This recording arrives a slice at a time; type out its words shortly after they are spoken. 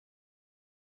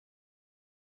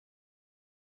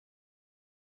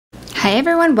Hi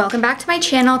everyone, welcome back to my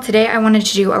channel. Today I wanted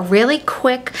to do a really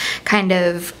quick kind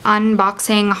of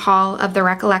unboxing haul of the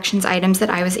Recollections items that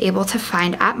I was able to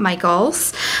find at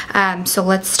Michael's. So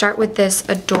let's start with this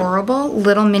adorable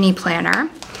little mini planner.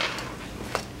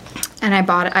 And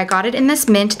I got it in this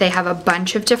mint. They have a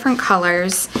bunch of different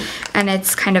colors and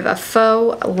it's kind of a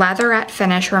faux leatherette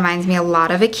finish. Reminds me a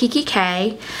lot of a Kiki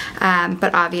K,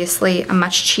 but obviously a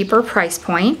much cheaper price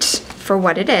point for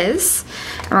what it is.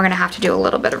 And we're gonna have to do a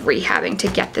little bit of rehabbing to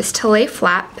get this to lay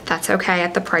flat, but that's okay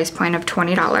at the price point of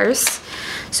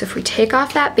 $20. So if we take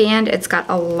off that band, it's got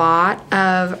a lot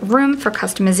of room for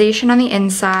customization on the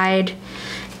inside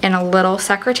and a little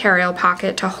secretarial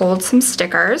pocket to hold some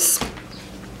stickers.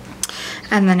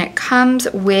 And then it comes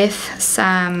with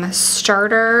some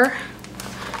starter,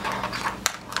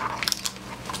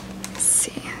 let's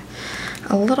see,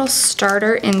 a little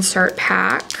starter insert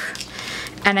pack.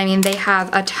 And I mean, they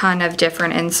have a ton of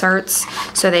different inserts.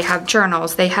 So they have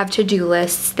journals, they have to-do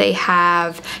lists, they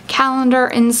have calendar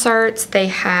inserts, they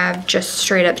have just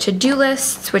straight up to-do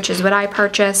lists, which is what I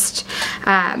purchased.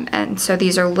 And so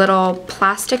these are little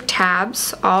plastic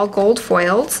tabs, all gold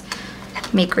foiled.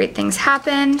 Make great things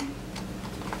happen.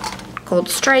 Gold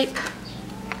stripe,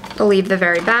 believe the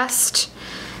very best,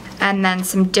 and then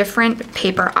some different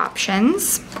paper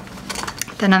options.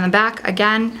 Then on the back,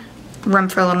 again, room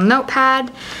for a little notepad,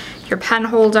 your pen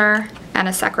holder, and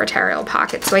a secretarial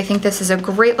pocket. So I think this is a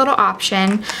great little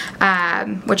option,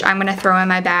 which I'm gonna throw in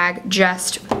my bag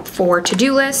just for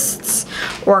to-do lists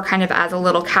or kind of as a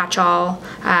little catch-all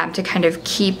to kind of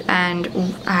keep my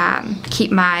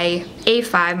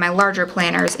A5, my larger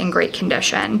planners, in great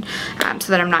condition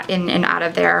so that I'm not in and out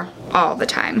of there all the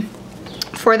time.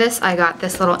 For this, I got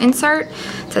this little insert.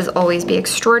 It says always be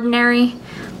extraordinary,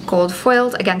 gold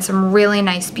foiled. Again, some really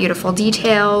nice, beautiful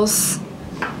details.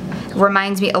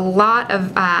 Reminds me a lot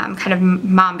of kind of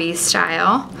Mombi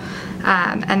style.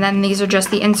 And then these are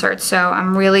just the inserts, so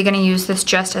I'm really going to use this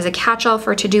just as a catch-all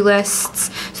for to-do lists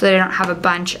so that I don't have a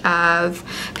bunch of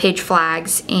page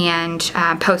flags and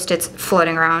post-its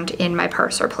floating around in my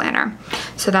purse or planner.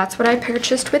 So that's what I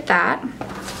purchased with that.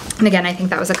 And again, I think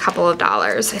that was a couple of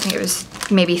dollars. I think it was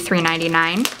maybe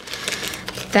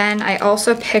 $3.99. Then I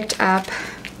also picked up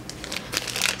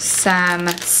some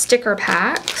sticker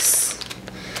packs.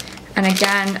 And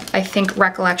again, I think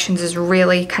Recollections is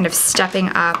really kind of stepping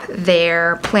up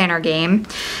their planner game.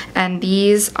 And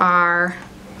these are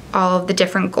all of the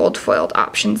different gold foiled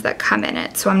options that come in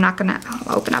it. So I'll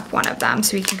open up one of them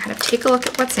so we can kind of take a look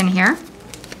at what's in here.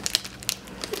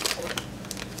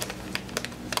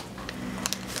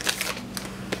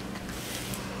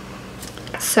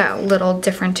 So little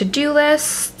different to-do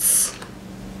lists,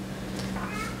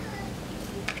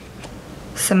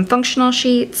 some functional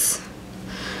sheets,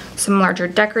 some larger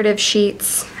decorative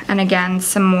sheets, and again,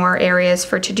 some more areas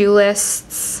for to-do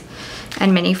lists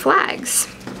and mini flags.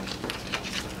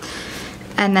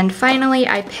 And then finally,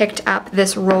 I picked up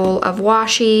this roll of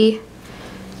washi,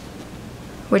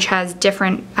 which has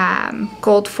different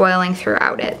gold foiling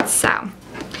throughout it.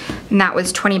 And that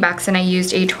was 20 bucks, and I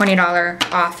used a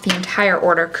 $20 off the entire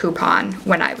order coupon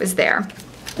when I was there.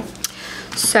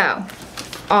 So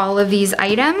all of these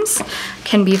items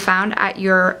can be found at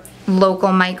your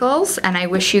local Michael's, and I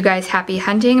wish you guys happy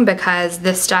hunting because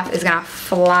this stuff is gonna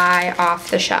fly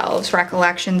off the shelves.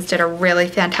 Recollections did a really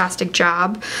fantastic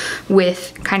job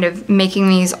with kind of making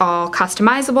these all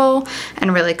customizable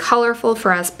and really colorful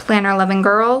for us planner loving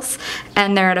girls,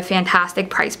 and they're at a fantastic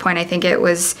price point. I think it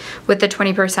was, with the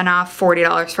 20% off,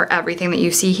 $40 for everything that you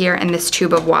see here, and this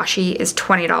tube of washi is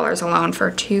 $20 alone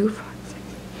for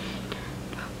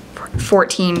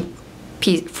 14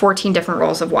 different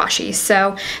rolls of washi.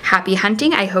 So happy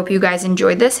hunting. I hope you guys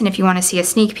enjoyed this, and if you want to see a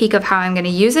sneak peek of how I'm going to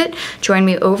use it, join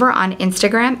me over on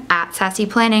Instagram at Sassy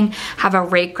Planning. Have a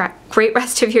great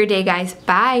rest of your day, guys.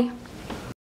 Bye.